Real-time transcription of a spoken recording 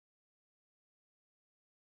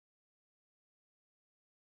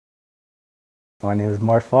My name is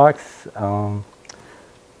Mark Fox.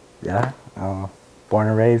 Yeah, born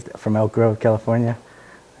and raised from Elk Grove, California,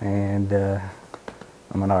 and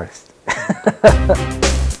I'm an artist.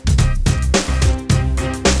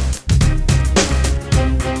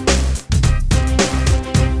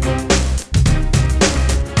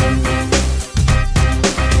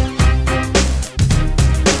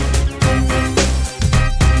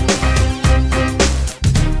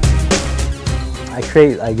 I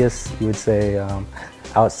create, I guess you would say,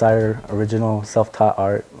 outsider, original, self-taught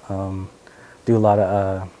art. Do a lot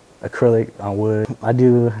of acrylic on wood. I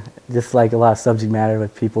do just like a lot of subject matter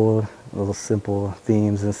with people, little simple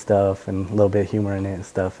themes and stuff, and a little bit of humor in it and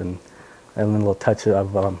stuff, and a little touch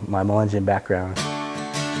of my Melanesian background.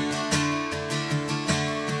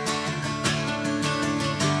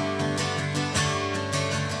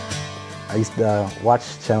 I used to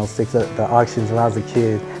watch Channel 6 at the auctions when I was a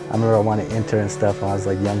kid. I remember I wanted to enter and stuff when I was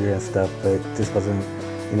like younger and stuff, but just wasn't,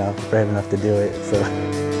 you know, brave enough to do it. So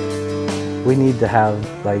we need to have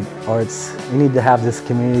like arts. We need to have this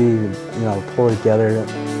community, you know, pull together,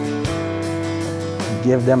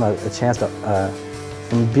 give them a chance to,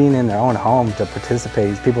 from being in their own home, to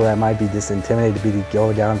participate. People that might be just intimidated to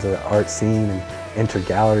go down to the art scene and enter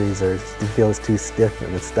galleries, or feel it's too stiff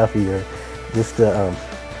and stuffy, or just to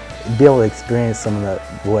be able to experience some of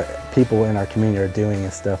what people in our community are doing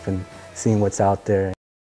and stuff, and seeing what's out there.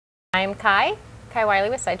 I'm Kai Wylie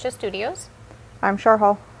with Sideshow Studios. I'm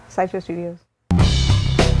Char, Sideshow Studios.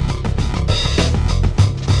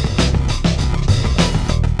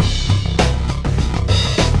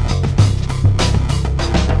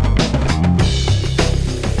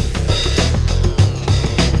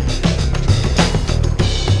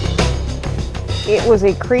 It was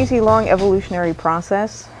a crazy long evolutionary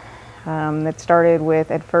process that started with,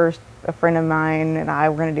 at first, a friend of mine and I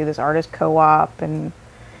were going to do this artist co-op, and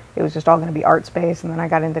it was just all going to be art space. And then I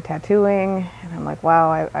got into tattooing, and I'm like, wow,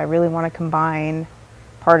 I really want to combine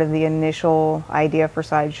part of the initial idea for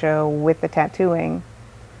Sideshow with the tattooing.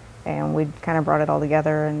 And we kind of brought it all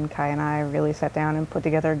together, and Kai and I really sat down and put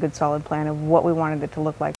together a good solid plan of what we wanted it to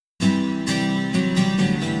look like.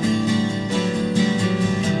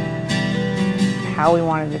 How we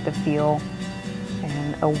wanted it to feel,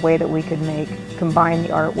 and a way that we could combine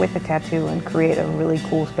the art with the tattoo and create a really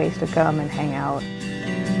cool space to come and hang out.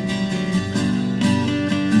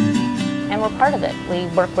 And we're part of it. We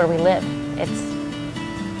work where we live. It's,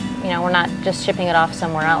 you know, we're not just shipping it off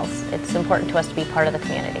somewhere else. It's important to us to be part of the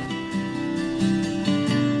community.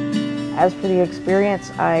 As for the experience,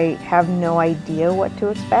 I have no idea what to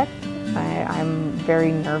expect. I'm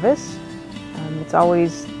very nervous. It's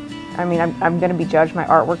always, I mean, I'm going to be judged. My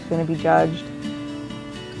artwork's going to be judged.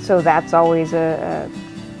 So that's always a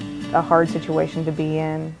hard situation to be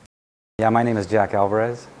in. Yeah, my name is Jack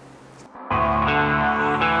Alvarez.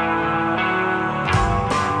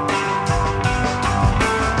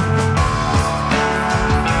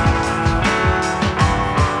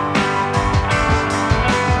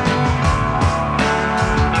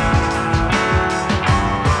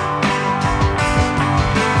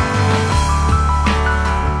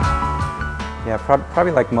 Yeah,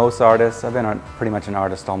 probably like most artists, I've been pretty much an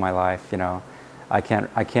artist all my life. You know, I can't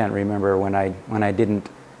remember when I didn't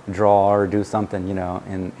draw or do something. You know,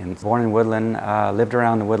 born in Woodland, lived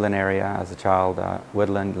around the Woodland area as a child.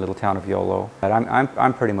 Woodland, little town of Yolo. But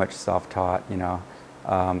I'm pretty much self-taught. You know,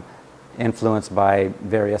 influenced by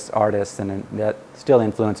various artists, and that still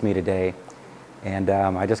influence me today. And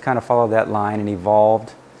I just kind of followed that line and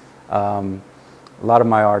evolved. A lot of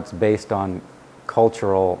my art's based on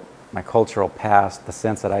my cultural past, the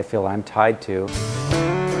sense that I feel I'm tied to. You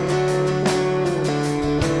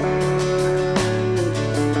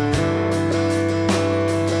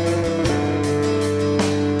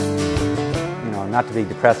know, not to be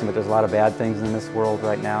depressing, but there's a lot of bad things in this world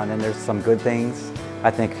right now, and then there's some good things. I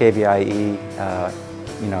think KVIE,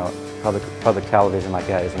 you know, public television like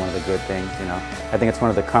that is one of the good things. You know, I think it's one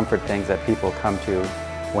of the comfort things that people come to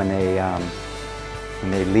when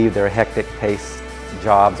they leave their hectic pace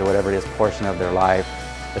jobs or whatever it is, portion of their life.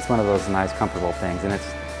 It's one of those nice, comfortable things, and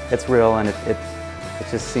it's real, and it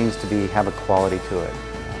just seems to have a quality to it.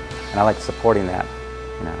 You know? And I like supporting that.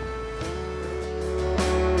 You know.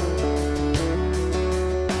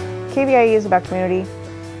 KVIE is about community.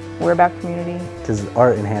 We're about community. Because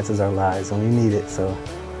art enhances our lives, and we need it. So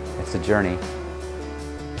It's a journey.